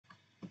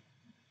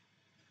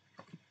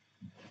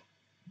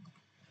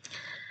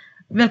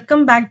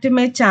Welcome back to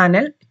my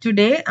channel.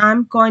 Today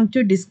I'm going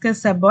to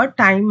discuss about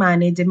time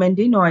management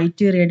in OET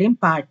Reading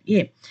Part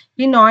A.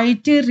 In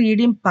OET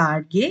Reading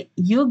Part A,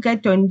 you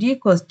get 20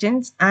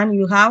 questions and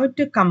you have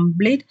to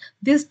complete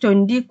these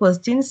 20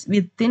 questions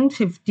within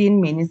 15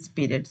 minutes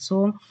period.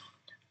 So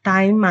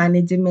time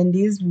management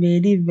is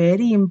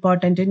very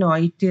important in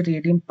OET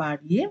Reading Part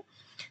A.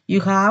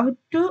 You have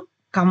to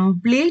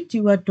complete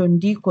your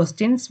 20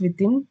 questions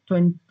within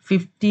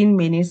 15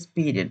 minutes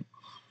period.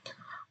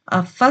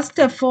 First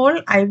of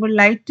all, I would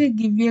like to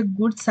give you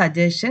good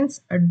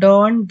suggestions.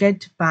 Don't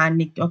get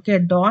panic. Okay,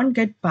 don't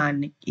get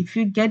panic. If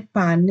you get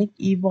panic,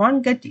 you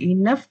won't get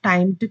enough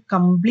time to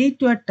complete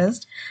your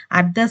test.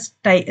 At the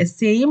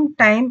same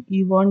time,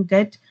 you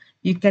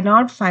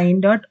cannot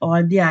find out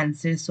all the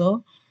answers.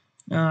 So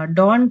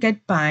don't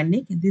get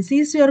panic. This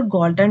is your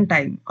golden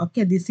time.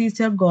 Okay, this is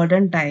your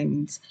golden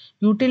timings.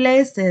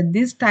 Utilize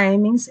these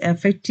timings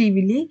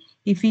effectively.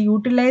 If you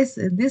utilize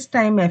this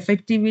time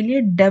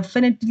effectively,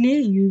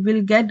 definitely you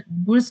will get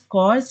good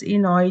scores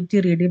in OET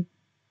reading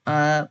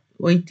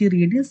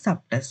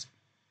subtest.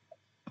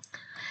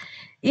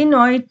 In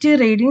OET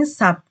reading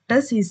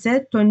subtest is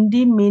a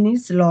 20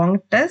 minutes long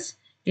test.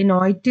 In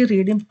OET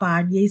reading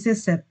part A is a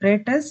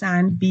separate test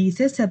and B is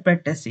a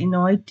separate test. In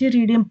OET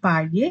reading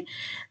part A,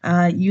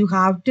 you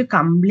have to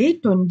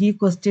complete 20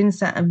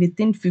 questions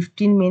within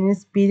 15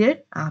 minutes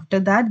period. After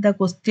that, the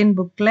question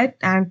booklet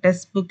and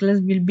test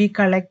booklet will be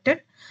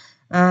collected.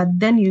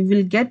 Then you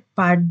will get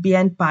part B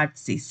and part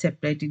C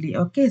separately.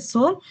 Okay,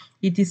 so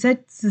it is a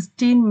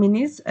 16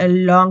 minutes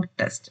long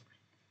test.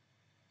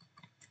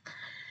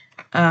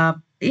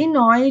 In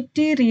OET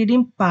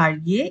reading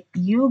part A,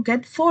 you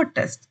get 4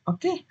 tests.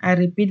 Okay, I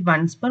repeat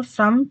once more.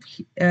 From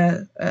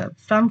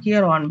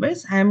here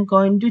onwards, I am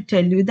going to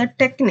tell you the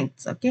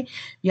techniques. Okay,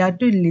 you have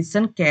to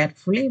listen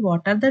carefully.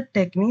 What are the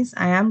techniques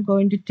I am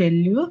going to tell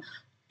you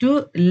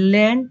to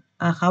learn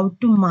how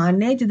to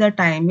manage the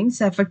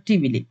timings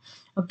effectively?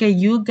 Okay,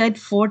 you get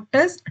 4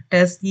 tests: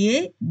 test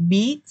A,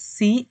 B,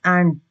 C,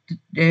 and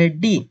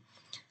D.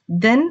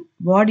 Then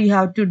what you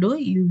have to do,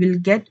 you will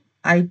get,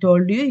 I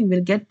told you, you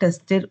will get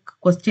tested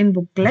question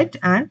booklet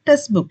and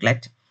test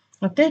booklet.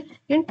 Okay,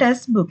 in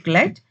test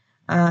booklet,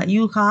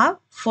 you have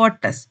 4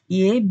 tests: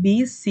 A,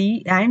 B,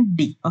 C, and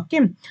D.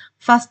 Okay,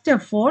 first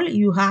of all,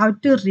 you have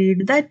to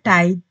read the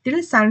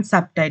titles and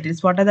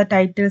subtitles. What are the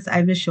titles?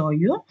 I will show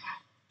you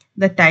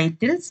the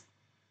titles.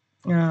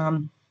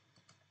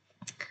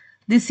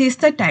 This is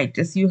the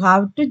titles. You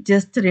have to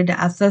just read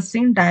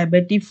Assessing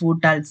Diabetic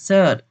Foot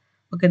Ulcer.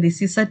 Okay,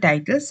 this is the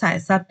title.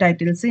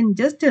 Subtitles in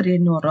just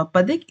read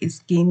neuropathic,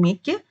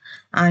 ischemic,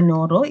 and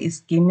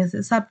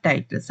neuroischemic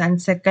subtitles. And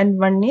second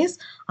one is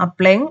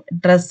applying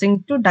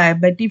dressing to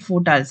diabetic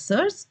foot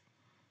ulcers.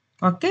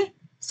 Okay.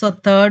 So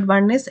third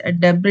one is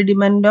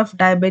debridement of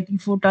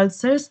diabetic foot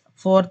ulcers.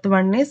 Fourth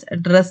one is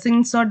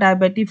dressings of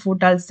diabetic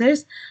foot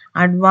ulcers,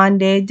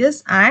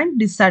 advantages and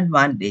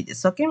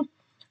disadvantages. Okay,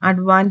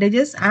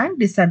 advantages and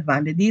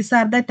disadvantages. These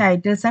are the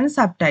titles and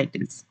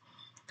subtitles.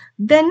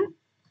 Then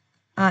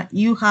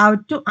you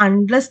have to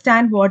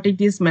understand what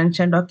it is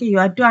mentioned. Okay, you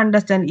have to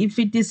understand. If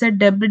it is a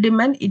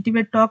debridement, it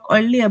will talk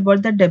only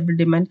about the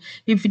debridement.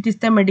 If it is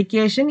the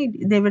medication,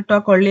 they will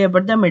talk only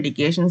about the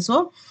medication.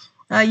 So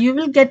you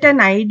will get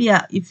an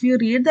idea. If you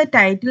read the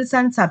titles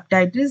and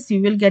subtitles,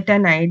 you will get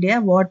an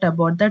idea what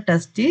about the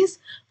test is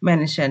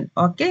mentioned.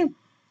 Okay,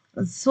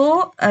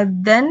 so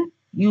then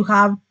you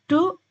have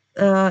to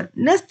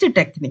nest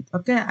technique.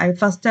 Okay,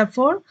 first of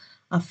all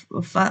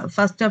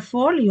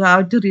you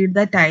have to read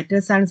the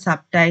titles and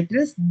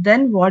subtitles.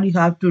 Then what you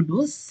have to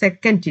do,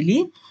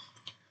 secondly,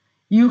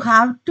 you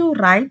have to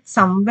write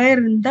somewhere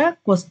in the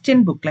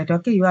question booklet.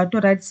 Okay, you have to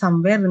write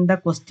somewhere in the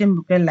question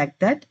booklet like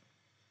that.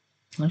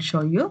 I'll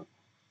show you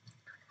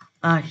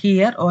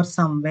here or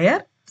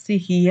somewhere. See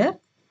here,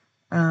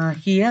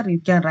 here you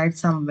can write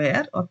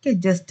somewhere. Okay,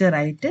 just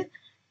write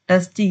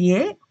test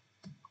A,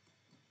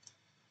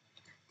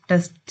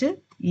 test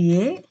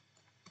A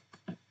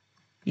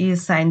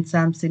is signs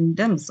and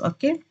symptoms.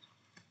 Okay,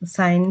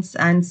 signs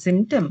and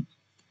symptom.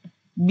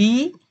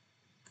 B,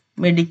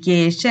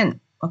 medication.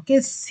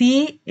 Okay,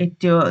 C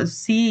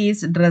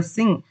is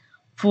dressing.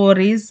 4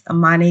 is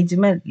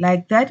management.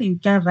 Like that you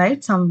can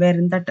write somewhere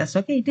in the test.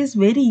 Okay, it is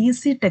very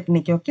easy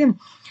technique. Okay,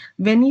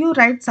 when you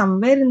write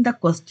somewhere in the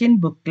question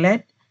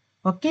booklet,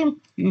 okay,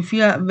 if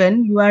you are,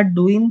 when you are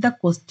doing the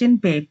question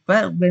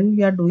paper, when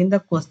you are doing the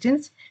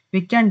questions,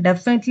 we can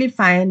definitely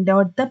find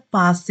out the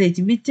passage,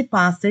 which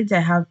passage I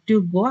have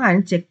to go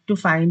and check to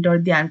find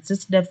out the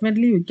answers.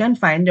 Definitely you can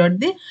find out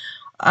the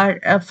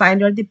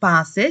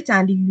passage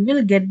and you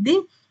will get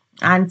the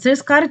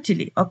answers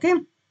correctly. Okay,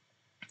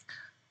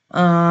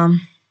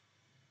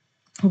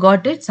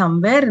 got it?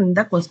 Somewhere in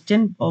the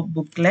question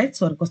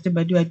booklets or question,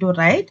 but you have to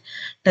write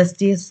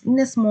test is in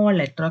a small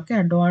letter. Okay,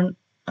 I don't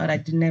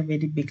written a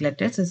very big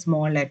letters, a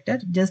small letter,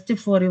 just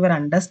for your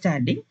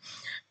understanding.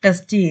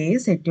 Test A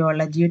is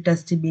etiology,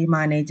 test B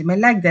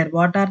management, like that.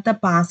 What are the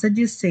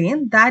passages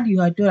saying that you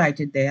have to write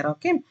it there,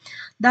 okay?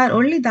 That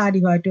only that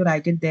you have to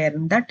write it there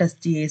in the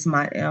test A is,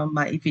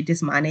 if it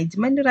is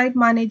management, write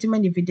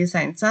management. If it is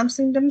signs and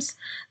symptoms,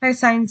 write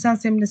signs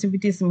and symptoms. If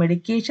it is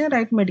medication,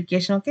 write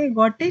medication, okay?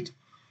 Got it?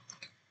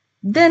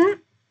 Then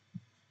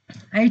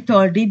I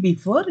told you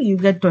before, you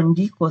get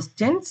 20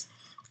 questions.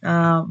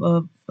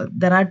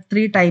 There are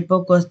three type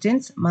of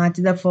questions: match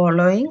the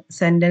following,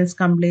 sentence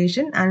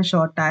completion, and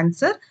short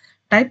answer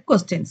type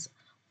questions.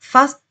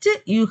 First,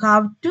 you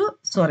have to,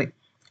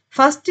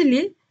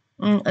 firstly,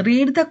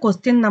 read the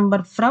question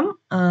number from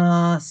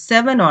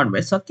 7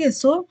 onwards. Okay,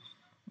 so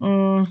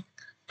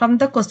from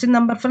the question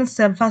number from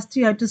 7, first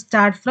you have to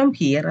start from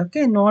here.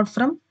 Okay, not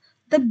from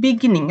the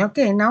beginning.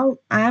 Okay, now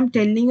I am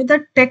telling you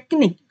the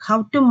technique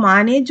how to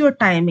manage your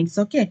timings.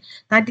 Okay,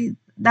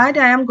 that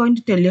I am going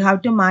to tell you how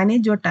to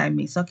manage your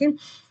timings. Okay,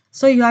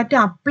 so you have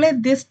to apply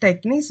these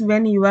techniques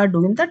when you are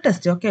doing the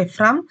test. Okay,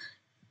 from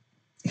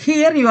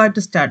here you have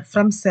to start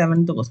from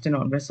 7th question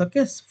onwards.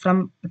 Okay,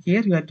 from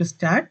here you have to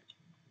start.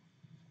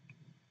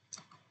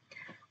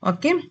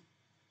 Okay,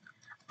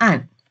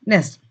 and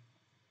next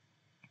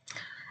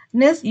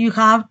you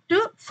have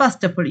to,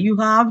 first of all, you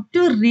have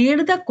to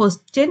read the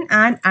question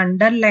and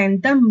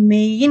underline the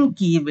main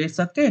keywords.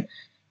 Okay,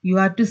 you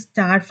have to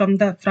start from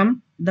the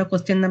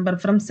question number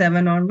from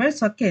 7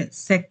 onwards. Okay,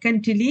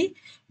 secondly,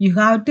 you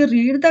have to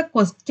read the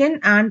question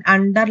and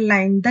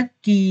underline the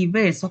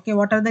keywords. Okay,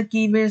 what are the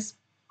keywords?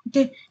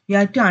 Okay, you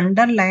have to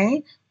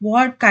underline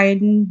what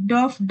kind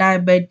of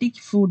diabetic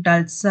food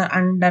ulcer,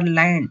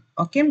 underline.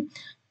 Okay,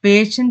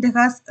 patient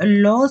has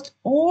lost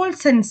all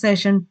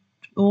sensation,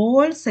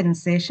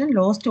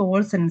 lost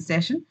all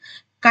sensation,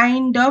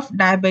 kind of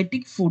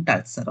diabetic foot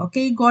ulcer.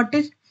 Okay, got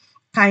it?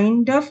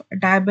 Kind of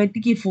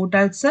diabetic foot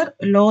ulcer,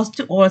 lost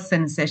all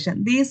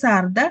sensation. These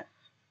are the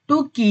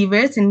two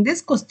keywords in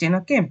this question.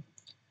 Okay,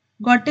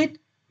 got it?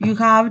 You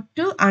have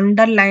to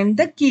underline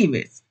the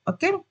keywords.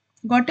 Okay,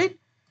 got it?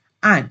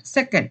 And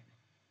second,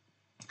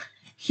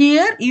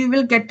 here you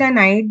will get an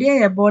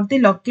idea about the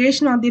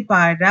location of the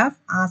paragraph.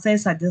 As I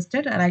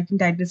suggested, writing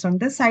titles on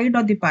the side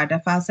of the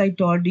paragraph. As I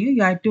told you,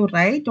 you have to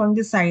write on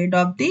the side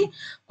of the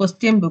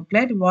question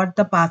booklet what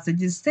the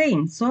passage is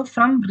saying. So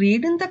from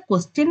reading the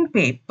question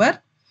paper,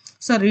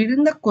 so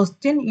reading the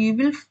question, you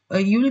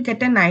will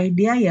get an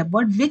idea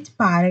about which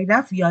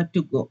paragraph you have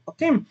to go.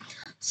 Okay.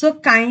 So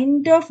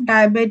kind of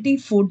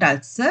diabetic foot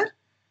ulcer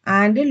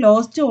and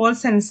lost all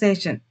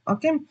sensation.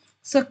 Okay.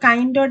 So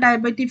kind of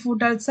diabetic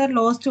foot ulcer,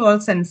 lost all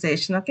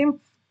sensation. Okay.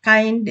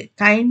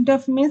 Kind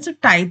of means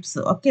types.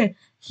 Okay.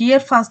 Here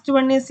first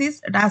one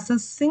is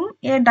assessing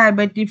a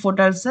diabetic foot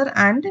ulcer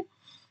and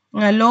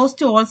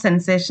lost all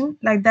sensation,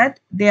 like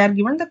that they are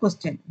given the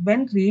question.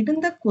 When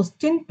reading the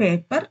question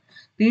paper,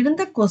 reading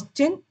the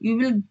question, you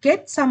will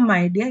get some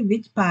idea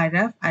which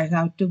paragraph I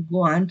have to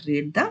go and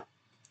read the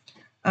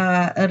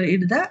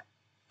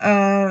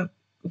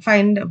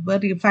find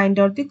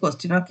out the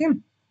question. Okay,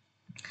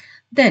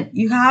 then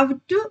you have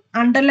to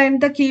underline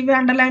the keyword,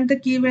 underline the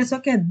keywords.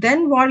 Okay,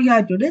 then what you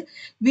have to do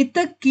with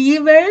the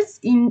keywords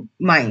in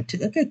mind.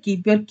 Okay,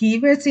 keep your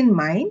keywords in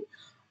mind.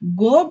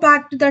 Go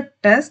back to the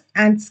test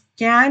and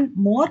scan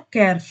more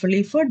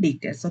carefully for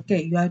details.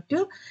 Okay, you have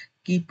to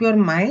keep your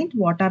mind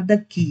what are the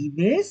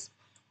keywords,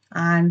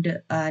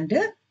 and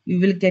you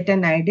will get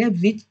an idea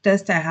which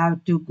test I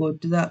have to go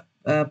to the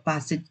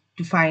passage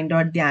to find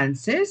out the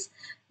answers.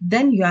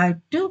 Then you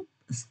have to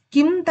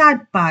skim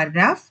that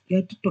paragraph. You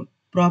have to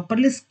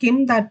properly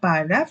skim that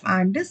paragraph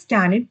and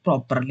scan it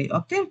properly.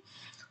 Okay,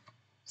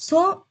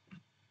 so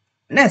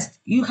next,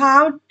 you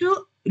have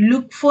to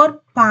look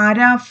for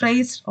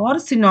paraphrase or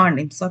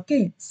synonyms.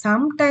 Okay,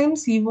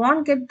 sometimes you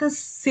won't get the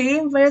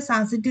same words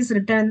as it is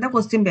written in the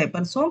question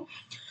paper. So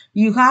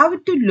you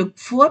have to look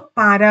for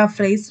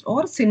paraphrase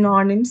or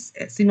synonymous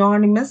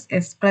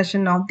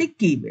expression of the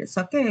keywords.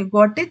 Okay,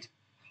 got it?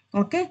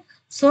 Okay,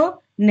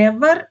 so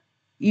never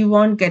you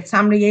won't get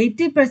some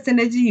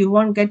 80% you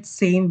won't get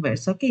same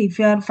words. Okay, if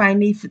you are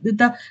finding if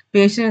the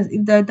patient,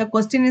 if the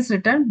question is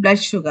written blood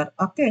sugar,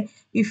 okay,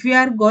 if you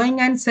are going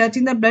and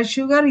searching the blood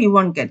sugar, you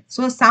won't get.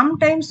 So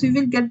sometimes you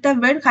will get the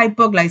word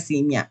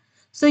hypoglycemia.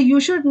 So you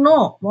should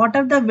know what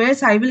are the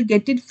words, I will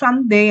get it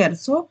from there.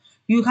 So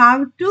you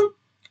have to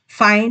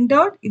find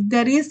out if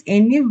there is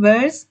any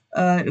words,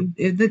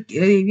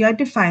 you have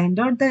to find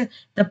out the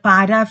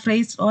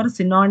paraphrase or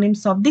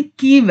synonyms of the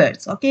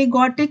keywords. Okay,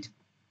 got it?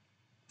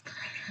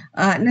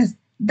 Next,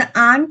 the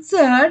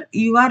answer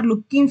you are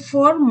looking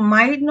for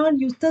might not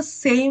use the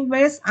same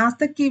words as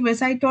the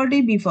keywords I told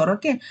you before.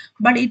 Okay,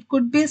 but it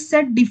could be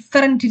said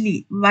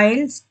differently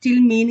while still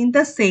meaning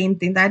the same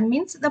thing. That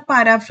means the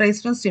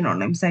paraphrase or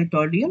synonyms I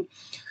told you.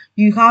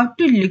 You have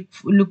to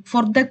look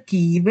for the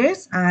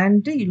keywords,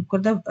 and you look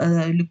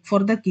for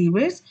the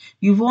keywords.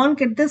 You won't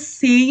get the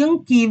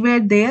same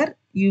keyword there.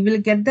 You will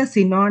get the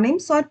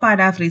synonyms or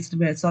paraphrased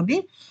words of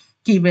the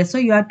keyword. So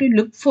you have to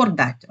look for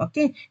that.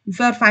 Okay. If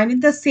you are finding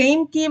the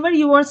same keyword,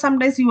 you won't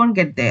sometimes you won't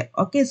get there.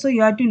 Okay. So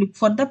you have to look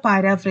for the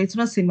paraphrase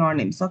or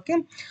synonyms. Okay.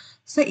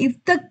 So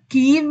if the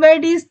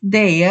keyword is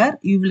there,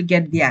 you will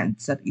get the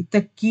answer. If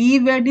the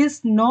keyword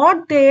is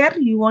not there,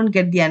 you won't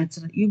get the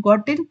answer. You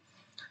got it?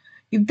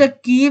 If the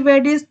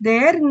keyword is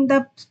there in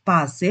the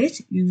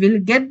passage, you will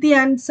get the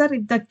answer.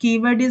 If the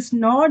keyword is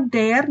not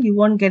there, you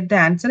won't get the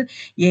answer.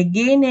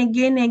 Again,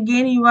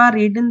 you are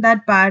reading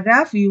that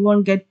paragraph, you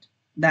won't get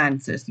the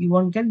answers. You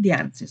won't get the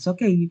answers.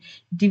 Okay,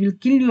 it will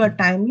kill your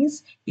time.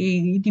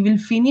 It will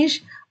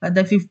finish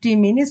the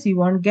 15 minutes. You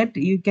won't get.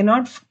 You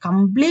cannot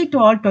complete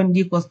all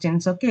 20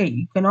 questions. Okay,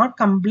 you cannot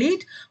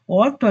complete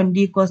all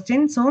 20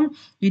 questions. So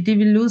it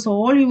will lose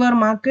all your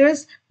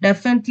markers.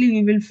 Definitely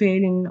you will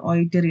fail in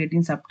OET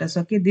rating subtest.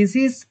 Okay, this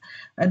is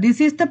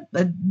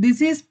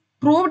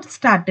proved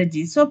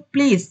strategy. So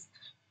please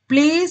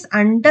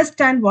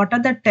understand what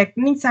are the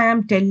techniques I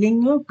am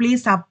telling you.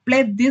 Please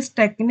apply these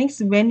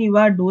techniques when you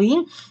are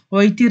doing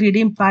OET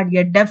reading part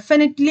A.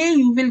 Definitely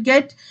you will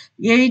get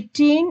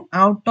 18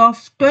 out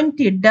of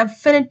 20.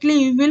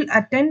 Definitely you will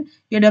attend.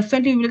 You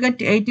definitely will get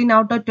 18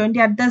 out of 20.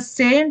 At the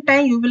same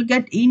time, you will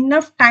get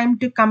enough time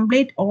to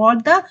complete all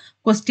the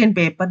question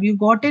paper. You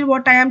got it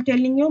what I am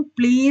telling you?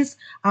 Please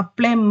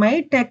apply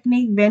my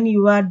technique when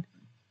you are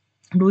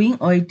doing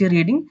OET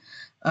reading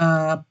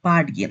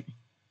part A.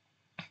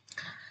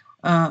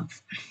 Uh,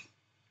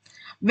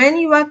 when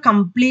you are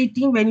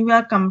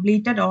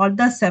completed all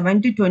the 7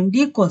 to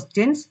 20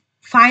 questions,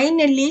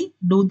 finally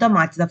do the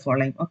match the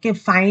following. Okay,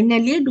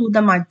 finally do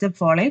the match the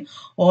following.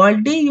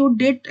 Already you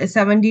did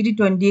 70 to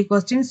 20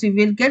 questions, you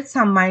will get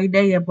some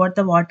idea about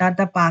the what are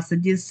the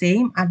passages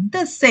saying. At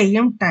the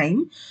same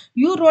time,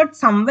 you wrote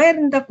somewhere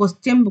in the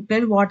question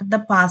booklet what the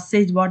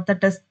passage, what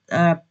the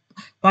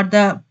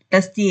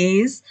test A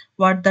is,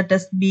 what the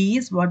test B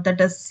is, what the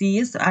test C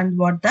is, and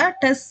what the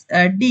test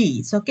D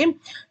is. Okay,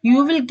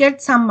 you will get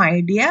some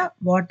idea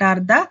what are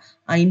the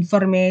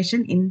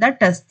information in the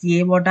test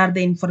A, what are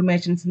the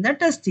informations in the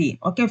test E.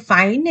 Okay,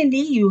 finally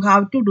you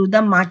have to do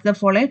the match the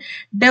following.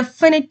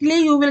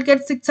 Definitely you will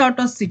get 6 out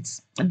of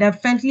 6.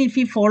 Definitely if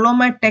you follow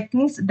my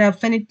techniques,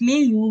 definitely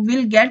you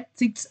will get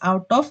 6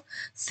 out of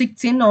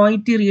 6 in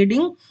OET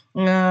reading.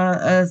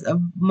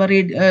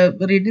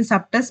 Reading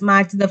subtest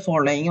match the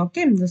following.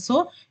 Okay,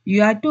 so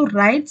you have to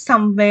write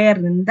somewhere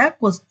in the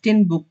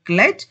question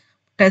booklet.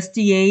 Test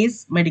A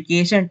is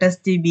medication,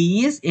 test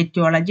B is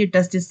etiology,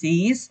 test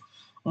C is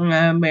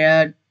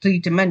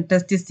treatment,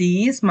 test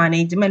C is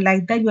management.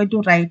 Like that you have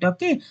to write.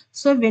 Okay,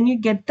 so when you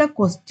get the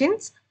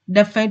questions,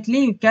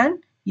 definitely you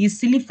can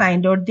easily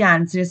find out the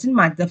answers and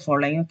match the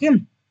following. Okay,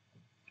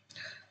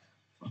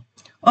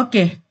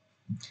 okay,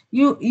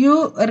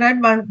 you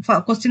read one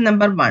for question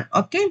number 1.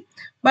 Okay,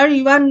 but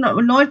you are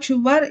not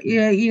sure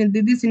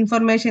this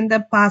information the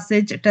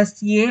passage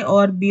test A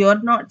or B or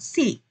not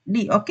C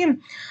D. Okay,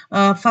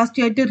 first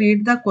you have to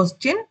read the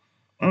question.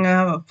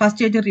 First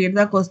you have to read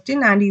the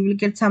question and you will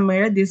get some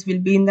error. This will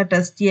be in the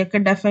test A. Okay,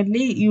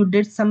 definitely you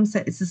did some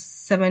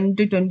 7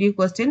 to 20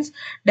 questions.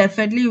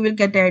 Definitely you will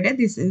get idea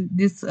this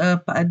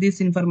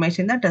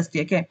information the test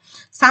A. Okay,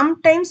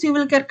 sometimes you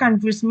will get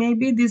confused.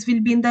 Maybe this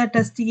will be in the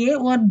test A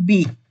or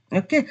B.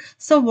 Okay,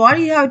 so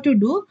what you have to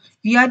do,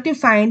 you have to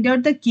find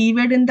out the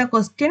keyword in the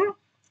question.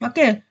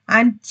 Okay,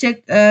 and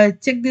check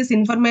this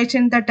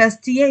information in the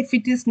test A. If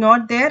it is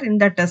not there in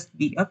the test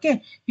B.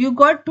 Okay, you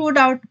got two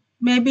doubt.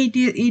 Maybe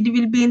it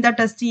will be in the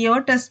test A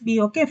or test B.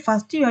 Okay,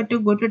 first you have to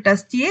go to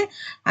test A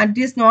and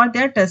it is not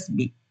there test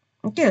B.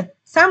 Okay,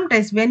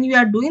 sometimes when you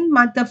are doing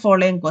math the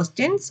following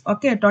questions,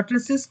 okay, total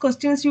 6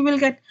 questions you will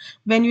get.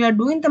 When you are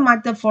doing the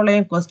math the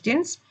following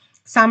questions,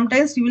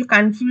 sometimes you will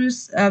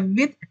confuse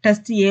with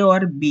test A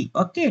or B.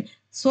 Okay,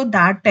 so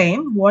that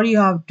time what you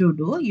have to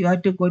do, you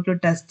have to go to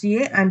test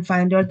A and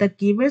find out the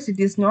keywords.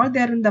 It is not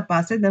there in the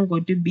passage, then go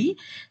to B.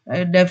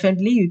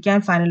 Definitely you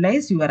can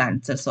finalize your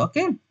answers.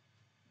 Okay,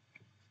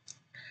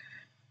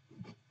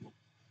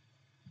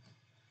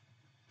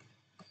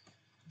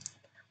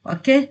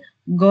 okay,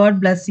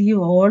 God bless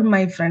you all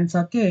my friends.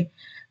 Okay,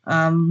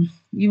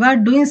 you are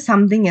doing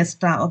something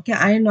extra. Okay,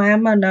 I know I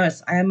am a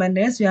nurse,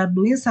 you are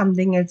doing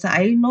something else.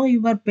 I know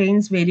your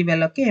pains very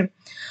well. Okay,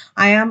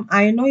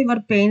 I know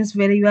your pains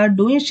where you are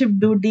doing shift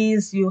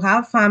duties, you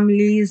have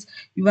families,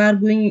 you are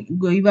doing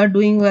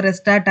your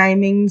extra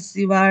timings,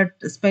 you are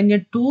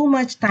spending too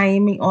much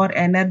time or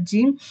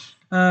energy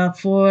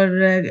for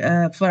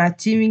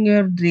achieving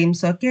your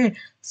dreams. Okay,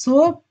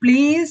 so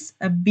please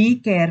be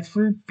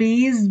careful.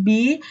 Please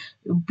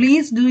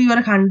do your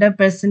 100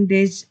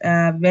 percentage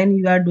when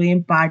you are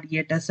doing part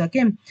A test.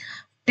 Okay,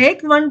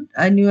 take one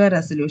new year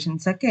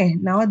resolutions. Okay,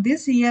 now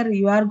this year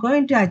you are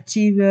going to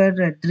achieve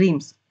your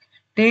dreams.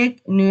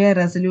 Take new year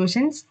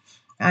resolutions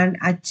and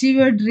achieve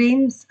your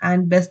dreams,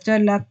 and best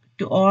of luck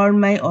to all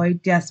my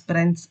OIT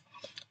aspirants.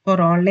 For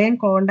online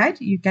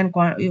contact you can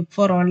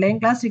for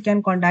online class you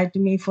can contact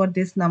me for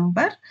this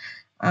number.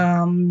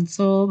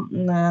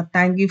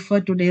 Thank you for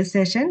today's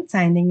session.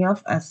 Signing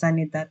off,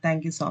 Sanita.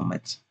 Thank you so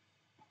much.